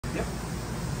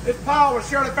It's Paul with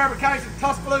Shirley Fabrication,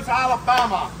 Tuscaloosa,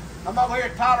 Alabama. I'm over here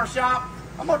at Tyler's shop.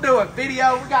 I'm gonna do a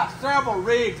video. We got several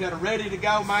rigs that are ready to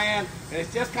go, man. And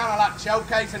it's just kind of like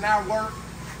showcasing our work.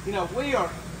 You know, we are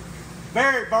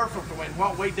very versatile in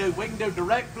what we do. We can do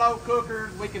direct flow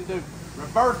cookers. We can do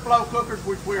reverse flow cookers,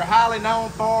 which we're highly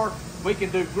known for. We can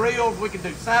do grills. We can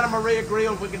do Santa Maria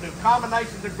grills. We can do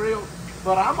combinations of grills.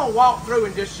 But I'm gonna walk through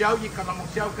and just show you because I'm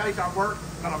gonna showcase our work.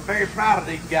 And I'm very proud of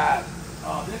these guys.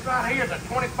 This right here is a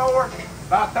 24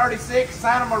 by 36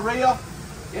 Santa Maria.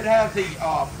 It has the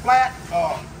flat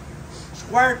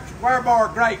square bar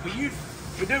grate. We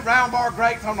do round bar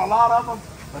grates on a lot of them,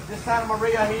 but this Santa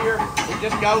Maria here, it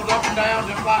just goes up and down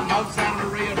just like most Santa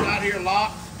Marias right here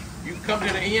locks. You can come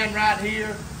to the end right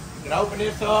here. You can open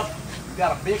this up. You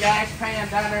got a big ash pan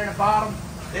down there in the bottom.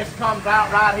 This comes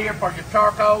out right here for your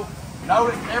charcoal.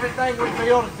 Notice everything we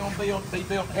build is going to be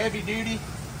built heavy duty.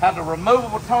 Has a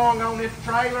removable tongue on this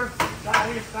trailer.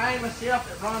 Right here, stainless shelf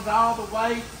that runs all the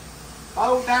way.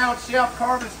 Fold down shelf,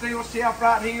 carbon steel shelf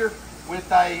right here with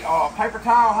a paper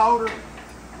towel holder.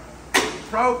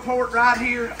 Probe port right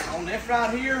here. On this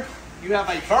right here, you have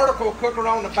a vertical cooker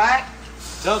on the back.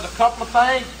 Does a couple of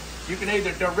things. You can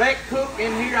either direct cook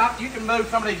in here. You can move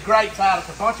some of these grates out. It's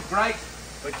a bunch of grates.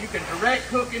 But you can direct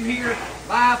cook in here,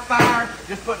 live fire,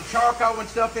 just putting charcoal and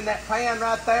stuff in that pan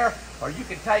right there. Or you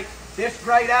can take this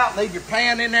grate out, leave your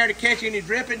pan in there to catch any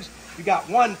drippings. You got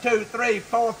 1, 2, 3,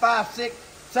 4, 5, 6,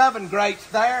 7 grates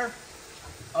there.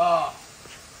 Got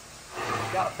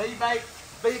a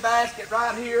bee basket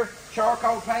right here,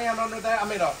 charcoal pan under there. I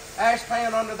mean, a ash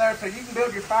pan under there, so you can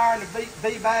build your fire in the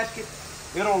bee basket.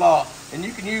 It'll and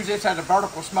you can use this as a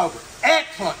vertical smoker.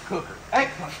 Excellent cooker,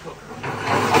 excellent cooker.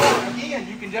 Again,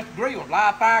 you can just grill,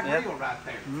 live fire grill right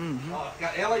there. It's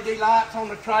got LED lights on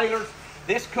the trailers.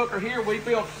 This cooker here, we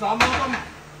built some of them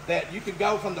that you can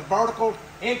go from the vertical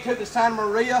into the Santa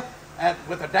Maria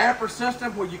with a damper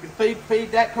system where you can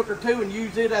feed that cooker too and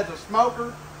use it as a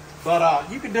smoker. But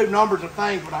you can do numbers of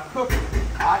things with our cooker.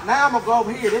 All right, now I'm gonna go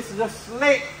over here. This is a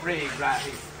slick rig right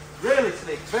here. Really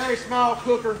slick, very small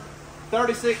cooker,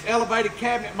 36 elevated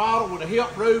cabinet model with a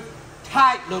hip roof.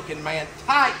 Tight looking, man,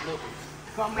 tight looking.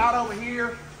 Come right over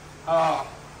here.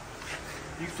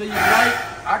 You see your grate.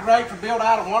 Our grates are built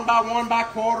out of 1 by 1 by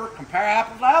quarter. Compare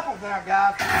apples to apples now,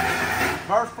 guys.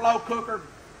 Reverse flow cooker,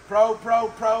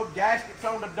 probe, gaskets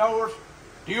on the doors,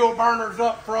 dual burners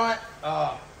up front.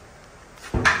 Down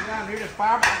here, this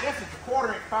firebox. I guess it's a 1/4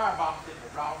 inch firebox, isn't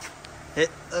it, Ross?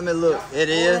 Let me look. It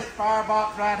is.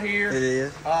 Firebox right here. It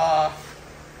is.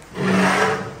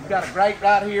 You got a grate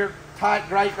right here, tight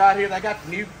grate right here. They got the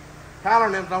new Tyler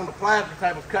and them's on the plasma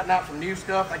tables cutting out some new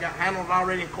stuff. They got handles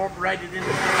already incorporated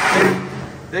into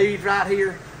these right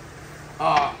here.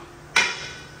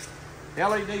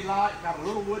 LED light, got a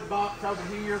little wood box over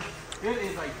here. It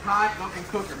is a tight looking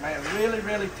cooker, man. Really,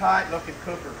 really tight looking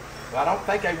cooker. But I don't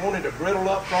think they wanted a griddle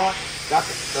up front. Got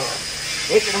the stuff.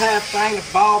 It can have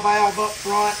stainless ball valve up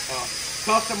front,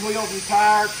 custom wheels and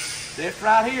tires. This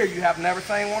right here, you have never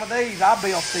seen one of these. I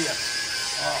built this.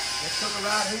 This cooker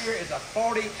right here is a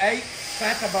 48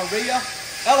 Santa Maria,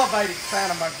 elevated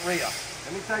Santa Maria.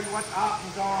 Let me tell you what the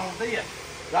options are on this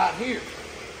right here.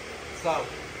 So,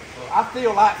 I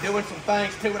feel like doing some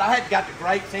things to it. I hadn't got the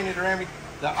grates in it or anything.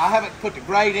 I haven't put the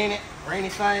grate in it or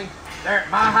anything. There at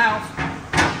my house,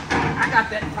 I got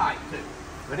that tight too.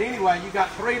 But anyway, you got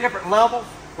 3 different levels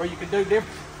where you can do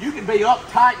different. You can be up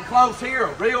tight and close here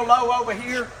or real low over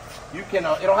here. You can,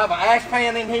 it'll have an ash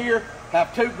pan in here,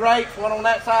 have 2 grates, one on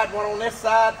that side, one on this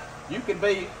side. You can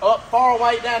be up far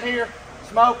away down here,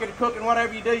 smoking, cooking,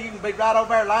 whatever you do. You can be right over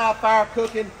there, live fire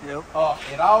cooking. Yep.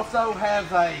 It also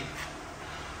has a...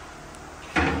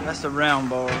 That's the round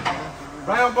bar.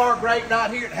 Round bar grate right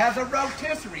here. It has a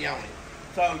rotisserie on it.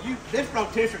 So this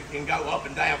rotisserie can go up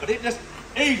and down, but it just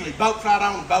easily bolts right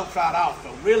on and bolts right off.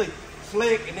 So really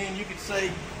slick, and then you can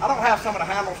see, I don't have some of the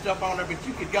handle stuff on there, but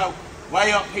you could go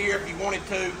way up here if you wanted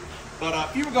to. But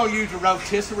if you were going to use a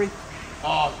rotisserie,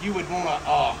 you would want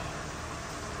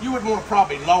to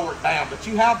probably lower it down. But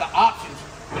you have the options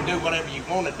to do whatever you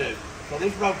want to do. So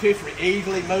this rotisserie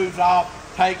easily moves off,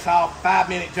 takes off,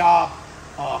 5-minute job.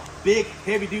 Big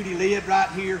heavy duty lid right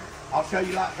here. I'll show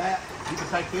you like that. You can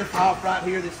take this off right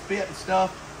here, this spit and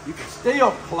stuff. You can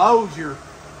still close your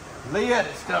lid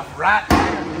and stuff right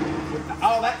there. With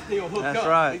all that still hooked up. That's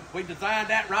right. We designed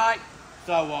that right.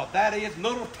 So that is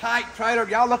little tight trailer.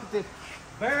 Y'all look at this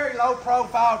very low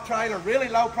profile trailer, really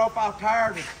low profile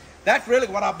tires. That's really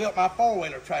what I built my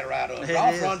 4-wheeler trailer out of.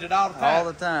 Ross runs it all the time. All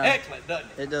the time. Excellent,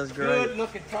 doesn't it? It does great. Good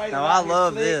looking trailer. Now I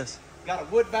love this. Got a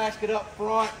wood basket up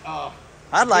front.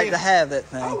 I'd like to have that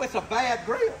thing. Oh, it's a bad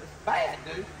grill. It's bad,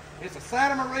 dude. It's a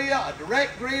Santa Maria, a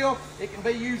direct grill. It can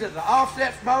be used as an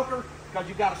offset smoker because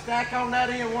you got a stack on that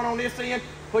end, one on this end.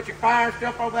 Put your fire and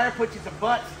stuff over there, put you some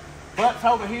butts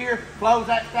over here, close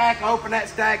that stack, open that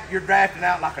stack, you're drafting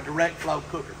out like a direct flow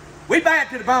cooker. We bad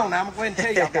to the bone now, I'm going to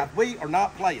tell y'all guys, we are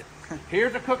not playing.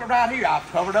 Here's a cooker right here. I've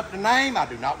covered up the name. I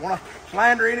do not want to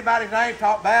slander anybody's name,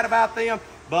 talk bad about them,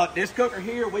 but this cooker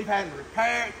here, we've had to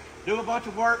repair it, do a bunch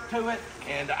of work to it,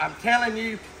 and I'm telling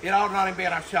you, it ought to not even be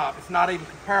in our shop. It's not even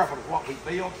comparable to what we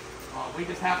build. We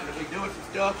just happen to be doing some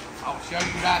stuff. I'll show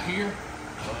you right here.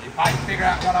 If I can figure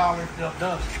out what all this stuff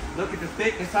does. Look at the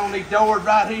thickness on these doors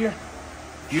right here.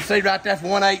 You see right that's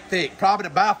 1/8 thick. Probably the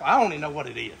baffle, I don't even know what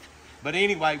it is. But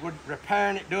anyway, we're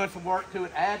repairing it, doing some work to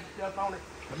it, adding stuff on it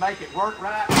to make it work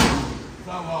right.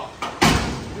 So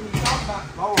when you talk about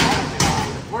the bowl,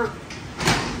 it's working.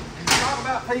 And you talk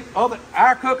about people,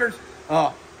 our cookers,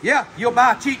 yeah, you'll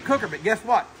buy a cheap cooker, but guess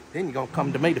what? Then you're gonna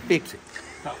come to me to fix it.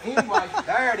 So anyway,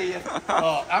 there it is.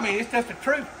 I mean, it's just the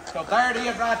truth. So there it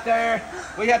is right there.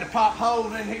 We had to pop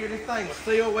holes in here. This thing was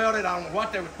seal welded. I don't know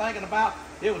what they were thinking about.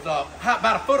 It was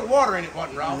about a foot of water in it,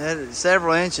 wasn't wrong.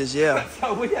 Several inches, yeah.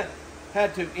 So we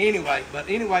had to anyway. But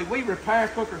anyway, we repair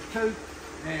cookers too.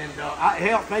 And it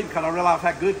helps me because I realize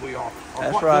how good we are. Or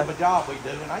That's what right. good of a job we do.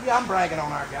 And I'm bragging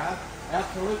on our guys.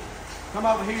 Absolutely. Come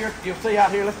over here. You'll see out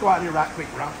here. Let's go out here right quick,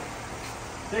 Ron.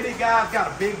 See, these guys got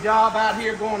a big job out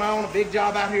here going on, a big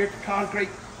job out here at the concrete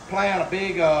plant, a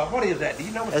big, what is that? Do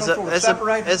you know what's some sort of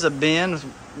separator? It's a bin,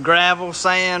 gravel,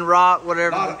 sand, rock,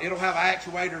 whatever. It'll have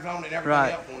actuators on it and everything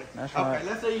Right. else on it. That's okay, right.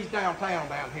 let's ease downtown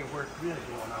down here where it's really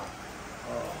going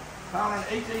on.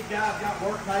 Each of these guys got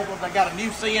work tables. They got a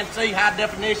new CNC high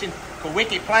definition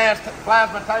Kawiki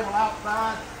plasma table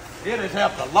outside. It has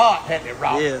helped a lot, hasn't it,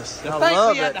 Rob? Yes, the I thing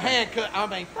love we had it. to hand cut, I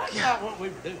mean, think about what we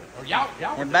were doing. Or y'all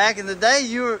were And back in the day,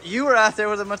 you were out there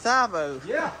with a Matavo.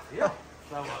 Yeah.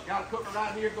 So got a cooker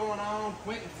right here going on.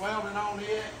 Quentin's welding on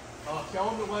it. Show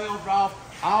them the welds, Rob.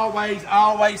 Always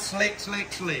slick.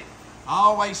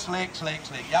 Always slick.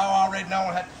 Y'all already know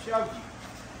I have to show you.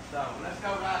 So let's go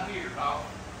right here, Rob.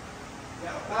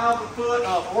 Got a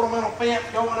 1,000-foot ornamental fence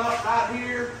going up right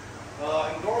here.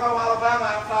 In Gordo, Alabama,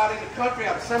 outside in the country,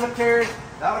 at a cemetery.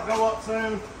 That'll go up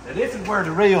soon. Now, this is where the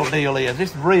real deal is.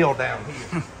 This is real down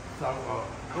here. So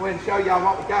go ahead and show y'all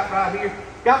what we got right here.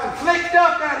 Got some slick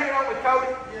stuff down here, don't we,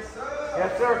 Cody? Yes, sir.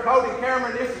 Yes, sir. Cody and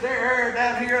Cameron, this is their area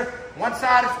down here. One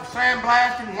side is for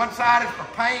sandblasting, one side is for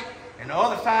paint, and the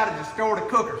other side is to store the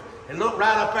cookers. And look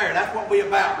right up there. That's what we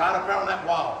about, right up there on that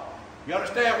wall. You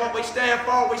understand what we stand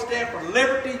for? We stand for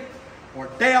liberty, or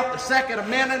death, the Second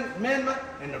Amendment,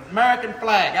 and the American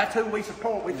flag. That's who we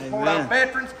support. We support our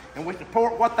veterans, and we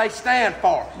support what they stand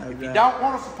for. Okay. If you don't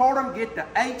want to support them, get the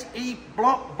H.E.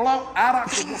 Blunt out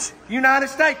of the United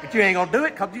States. But you ain't going to do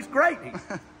it because you're great.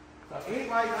 So anyway,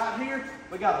 right here,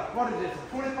 we got a, what is this, a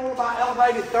 24 by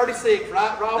elevated 36,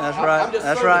 right, Rob? That's right. I'm just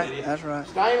That's assuming right. it is. That's right.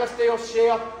 Stainless steel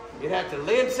shelf. It had the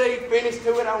linseed finish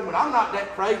to it. But I'm not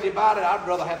that crazy about it. I'd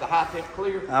rather have the high temp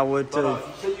clear. I would too. But,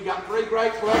 you see, you got 3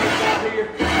 great sluggers down here.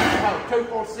 2,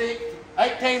 4, 6,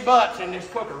 18 butts in this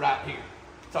cooker right here.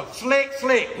 So slick,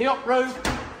 hilt roof.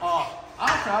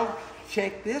 Also,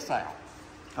 check this out.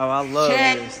 Oh, I love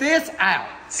Check this out.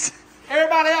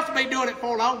 Everybody else will be doing it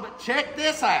for long, but check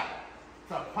this out.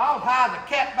 So Paul's hiding a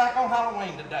cat back on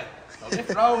Halloween today. So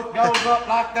this road goes up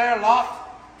like there, locks.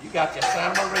 You got your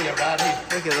Santa Maria right here.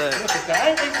 Look at that. Look at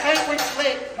that. Ain't we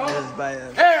slick? That is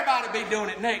bad. Everybody be doing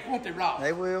it next, won't they, Rob?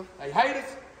 They will. They hate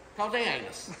us because they ain't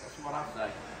us. That's what I say.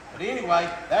 But anyway,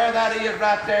 there that is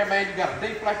right there, man. You got a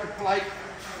deflector plate.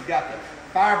 You got the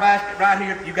fire basket right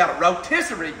here. You got a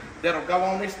rotisserie that'll go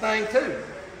on this thing too.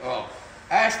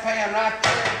 Ash pan right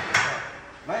there.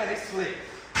 Man, it's slick.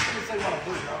 Let me see what I'm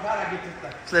doing. How did I get this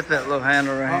thing? Slip that little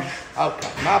handle around. Okay,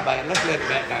 my bad. Let's let it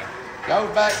back down.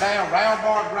 Goes back down, round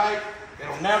bar grate.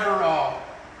 It'll never,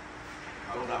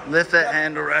 hold on. Lift that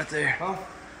handle right there. Huh?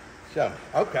 Show me.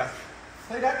 Okay.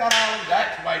 See, that got all these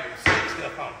actuators, slick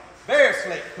stuff on it. Very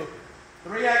slick cooker.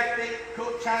 3/8 thick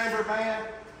cook chamber, man.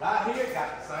 Right here,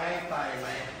 got the same thing,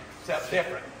 man, except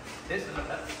different. This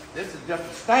is just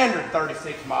a standard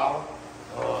 36 model.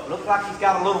 Looks like he's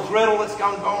got a little griddle that's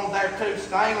going to go on there too.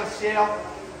 Stainless shelf.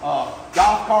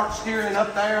 Golf cart steering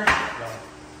up there.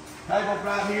 Tables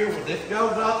right here. Well, this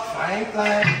goes up. Same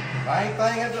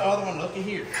thing as the other one. Looky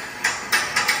here.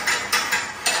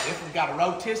 This one's got a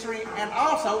rotisserie and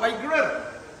also a griddle.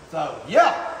 So,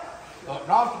 yeah. But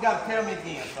Ross, you got to tell me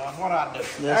again, son, what I do.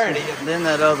 There it is. Then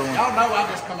that other one. Y'all know I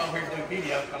just come over here and do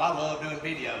videos because I love doing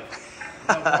videos.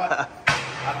 You know what?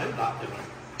 I do like doing it.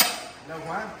 You know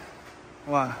why?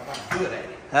 Why? I'm good at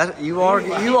it. You are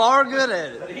good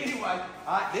at But it. anyway,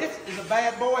 this is a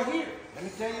bad boy here. Let me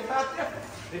tell you about this.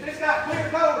 Is this got clear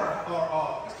coat or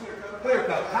clear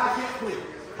coat? High temp clear.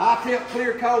 High temp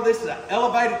clear coat. This is an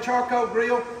elevated charcoal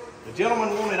grill. The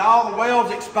gentleman wanted all the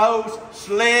welds exposed.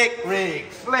 Slick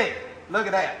rig. Slick. Look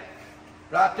at that.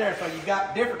 Right there. So you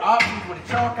got different options with the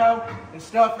charcoal and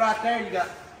stuff right there. You got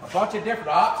a bunch of different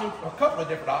options, a couple of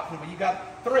different options, but you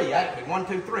got three actually. 1,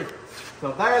 2, 3.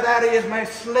 So there that is, man.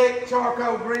 Slick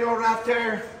charcoal grill right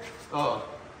there.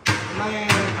 Man.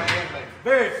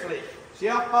 Very slick.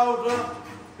 Shelf folds up,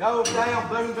 goes down,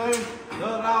 boom, boom,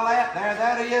 does all that. There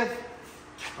that is.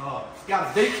 It's got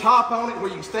a deep top on it where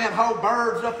you can stand whole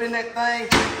birds up in that thing.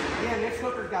 Again, this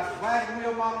cooker's got the wagon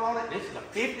wheel model on it. This is a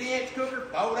 50-inch cooker,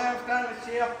 fold down stainless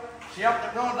shelf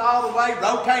that runs all the way,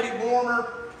 rotated warmer.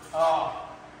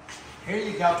 Here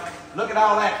you go. Look at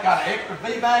all that. It's got an extra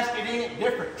V-basket in it,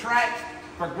 different tracks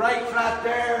for grates right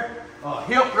there.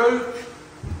 Hilt roof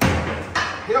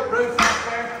right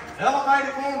there.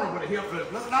 Elevated warmer with a hilt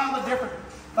roof. Look at all the different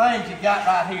things you got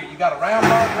right here. You got a round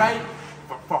bar grate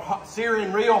for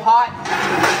searing real hot. You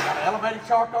got an elevated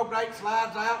charcoal grate,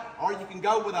 slides out, or you can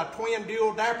go with a twin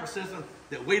dual damper system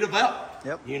that we developed.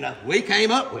 Yep. You know, we came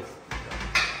up with.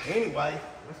 Anyway,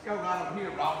 let's go right over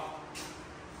here, Ross.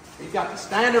 He's got the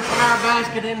standard fire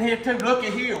basket in here too. Look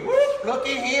at here. Whoop, look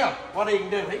at him. What he can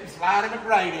do, he can slide him a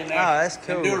grate in there. Oh, that's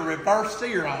cool. And do a reverse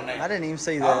sear on that. I didn't even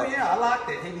see that. Oh yeah, I like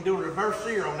that. He can do a reverse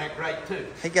sear on that grate too.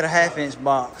 He got a 1/2-inch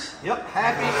box. Yep,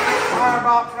 1/2-inch fire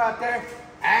box right there.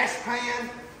 Ash pan.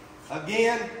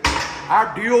 Again,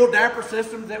 our dual damper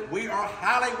systems that we are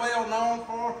highly well known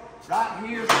for. Right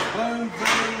here, boom, boom,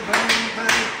 boom, boom,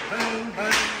 boom,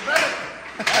 boom, boom.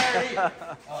 There it is.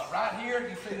 Right here,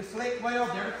 you see the slick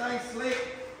welds, everything's slick.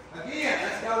 Again,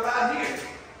 let's go right here.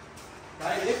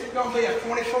 Okay, this is going to be a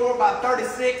 24 by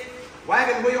 36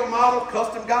 wagon wheel model,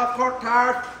 custom golf cart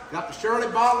tires. Got the Shirley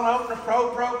bottle opener,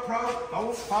 pro,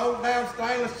 fold down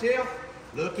stainless shelf.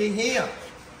 Look at him.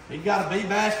 He's got a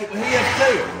V-basket with his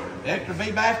too. Extra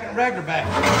V-basket and regular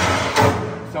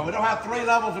basket. So we don't have 3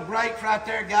 levels of grates right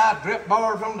there, guys. Drip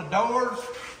bars on the doors.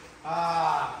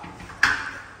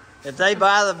 If they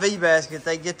buy the V-basket,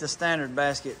 they get the standard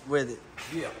basket with it.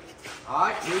 Yeah. All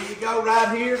right, here you go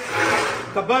right here.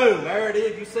 Kaboom, there it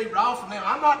is. You see Ross now.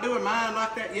 I'm not doing mine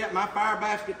like that yet, my fire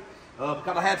basket,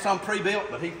 because I had some pre-built,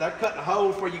 but they're cutting the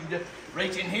holes where you can just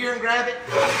reach in here and grab it.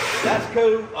 That's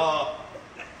cool.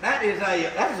 That is a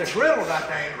griddle right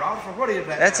there, Ross. Or what is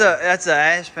that? That's a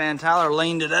ash pan. Tyler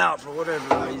leaned it out for whatever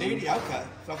reason. Did he? Okay.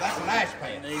 So that's an ash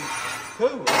pan.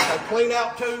 Cool. So clean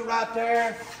out too right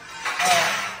there.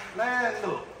 Man,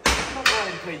 look. I'm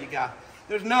going to tell you guys.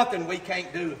 There's nothing we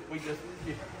can't do if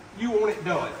you want it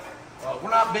done. We're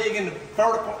not big in the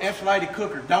vertical insulated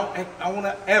cookers. Don't want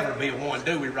to ever be one,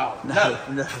 do we, Ross? No.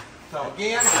 So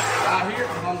again, right here,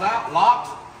 comes out, locks.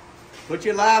 Put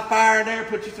your live fire in there,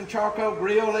 put you some charcoal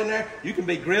grill in there. You can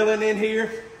be grilling in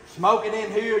here, smoking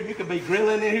in here. You can be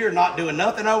grilling in here, not doing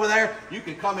nothing over there. You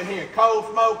can come in here and cold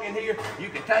smoke in here. You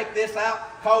can take this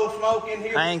out, cold smoke in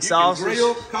here. Hang you sausage. Can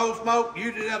grill, cold smoke,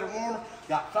 use it as a warmer.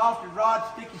 Got sausage rods,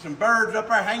 stick you some birds up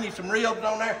there, hang you some ribs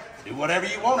on there. Do whatever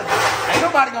you want to do. Ain't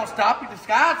nobody gonna stop you. The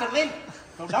sky's the limit.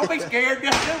 So don't be scared,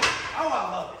 just do it. Oh, I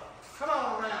love it. Come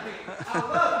on around here. I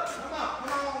love it. Come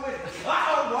on with it.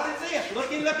 Uh-oh, what is this?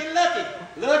 Looky.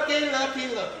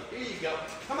 Here you go.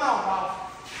 Come on, Paul.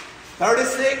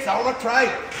 36 on a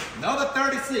trailer. Another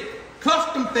 36.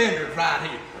 Custom fenders right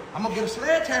here. I'm going to get a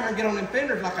sledgehammer and get on them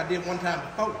fenders like I did one time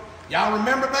before. Y'all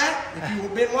remember that? If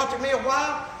you've been watching me a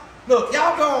while? Look,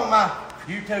 y'all go on my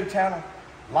YouTube channel,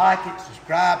 like it,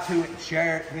 subscribe to it, and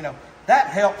share it. You know, that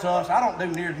helps us. I don't do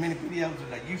near as many videos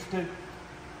as I used to.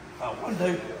 One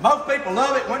dude, most people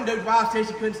love it. One dude's wife said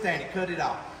she couldn't stand it, cut it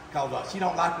off. Because she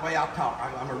don't like the way I talk.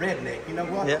 I'm a redneck, you know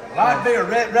what? Yep. Well, I'd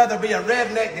rather be a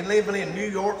redneck than living in New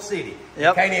York City.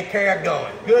 Yep. Can't even carry a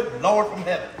gun. Good Lord from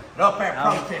heaven. But up there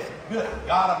protesting. Good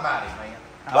God Almighty, man.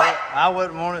 I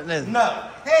wouldn't want it neither. No,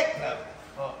 heck no.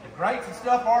 The grates and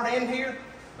stuff aren't in here.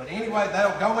 But anyway,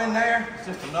 they'll go in there. It's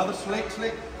just another slick.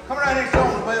 Come around here and show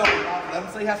them the weld. Let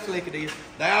them see how slick it is.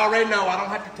 They already know. I don't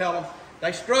have to tell them.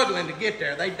 They struggling to get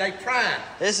there. They trying.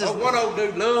 One old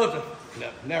dude loves them. No,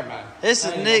 never mind. This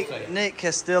is Nick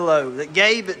Castillo. That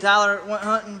Gabe that Tyler went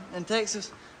hunting in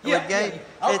Texas. Yeah, Gabe.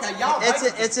 Yeah. Okay,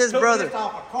 it's his brother.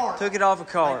 Took it off a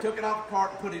cart. They took it off a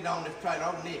cart and put it on this trailer.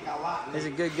 Oh, Nick, I like Nick. He's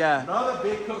a good guy. Another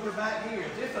big cooker back here.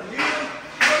 Is this a new one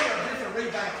or is this a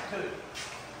revamp too?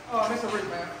 Oh, this is a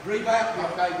revamp. Revamp?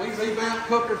 Okay, we revamp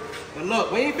cookers. But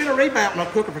look, we ain't finna revamp no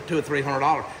cooker for $200 or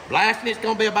 $300. Blasting it's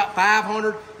gonna be about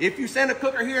 $500. If you send a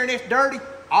cooker here and it's dirty,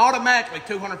 automatically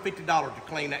 $250 to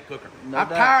clean that cooker. No I'm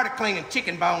doubt. tired of cleaning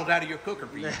chicken bones out of your cooker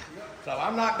for you. So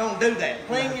I'm not going to do that.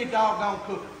 Clean your doggone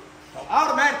cooker. So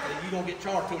automatically, you're going to get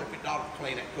charged $250 to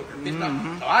clean that cooker. It's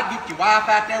not, so I'd get your wife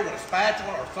out there with a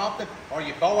spatula or something, or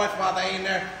your boys while they in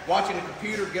there watching the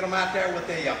computer, get them out there with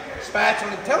the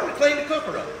spatula and tell them to clean the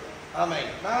cooker up. I mean,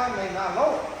 my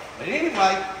Lord. But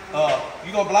anyway,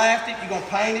 you're going to blast it, you're going to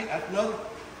paint it. That's another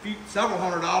several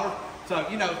 $100. So,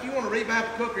 you know, if you want to revamp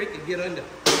a cooker, it can get into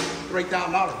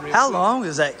 $3,000 real How quick. long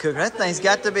is that cooker? That thing's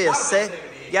got to be a set.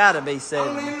 Gotta be I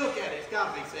 70. don't even look at it. It's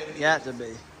got to be 70. Got to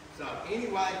be. So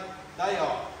anyway, they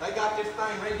got this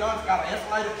thing redone. It's got an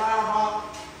insulated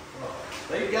firebox.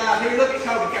 These guys here, look at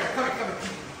Kobe Cameron. Come here.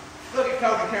 Look at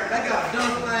Kobe Cameron. They got a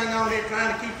dust thing on here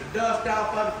trying to keep the dust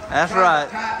off of it. That's trying right.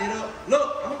 to tighten it up.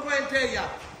 Look, I'm going to go ahead and tell y'all,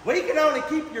 we can only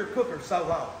keep your cookers so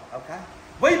long, okay?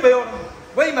 We build them,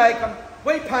 we make them,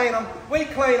 we paint them, we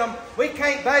clean them. We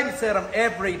can't babysit them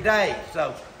every day.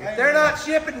 So if they're not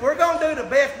shipping, we're going to do the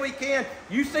best we can.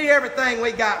 You see everything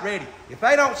we got ready. If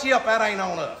they don't ship, that ain't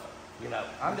on us. You know,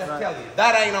 I'm just telling you,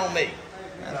 that ain't on me.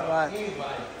 That's right.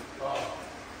 Anyway,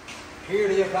 here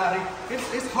it is right here.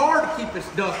 It's hard to keep this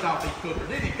dust off these cookers.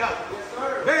 Did it go? Yes,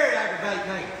 sir. Very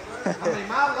aggravating. I mean,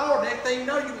 my Lord, next thing you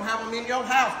know, you can have them in your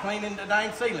house cleaning the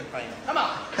dang ceiling fan. Come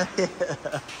on.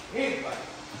 Anyway,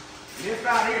 this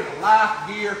right here is a life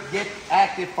gear, get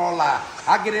active for life.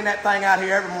 I get in that thing out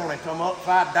here every morning until I'm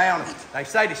upside down. They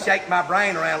say to shake my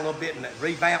brain around a little bit and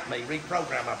revamp me,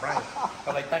 reprogram my brain.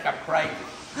 So they think I'm crazy.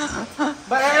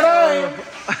 But I am.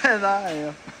 And I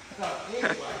am. So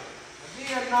anyway,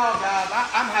 again, no guys,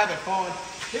 I'm having fun.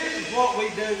 This is what we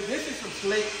do. This is some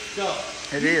slick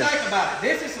stuff. It you is. Think about it.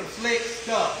 This is some slick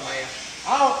stuff, man.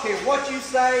 I don't care what you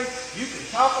say. You can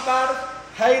talk about us,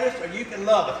 hate us, or you can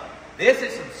love us. This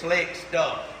is some slick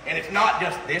stuff. And it's not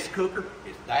just this cooker.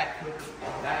 It's that cooker.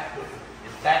 It's that cooker.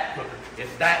 It's that cooker.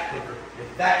 It's that cooker.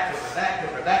 It's that cooker. That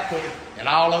cooker. That cooker. And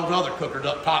all those other cookers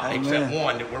up top, Amen. except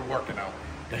one that we're working on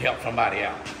to help somebody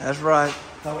out. That's right.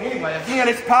 So anyway, again,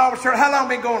 it's Power Shirt. How long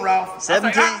been going, Ross?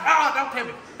 17. Don't tell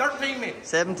me. 13 minutes.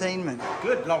 17 minutes.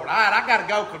 Good Lord. All right, I got to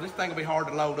go because this thing will be hard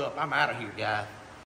to load up. I'm out of here, guys.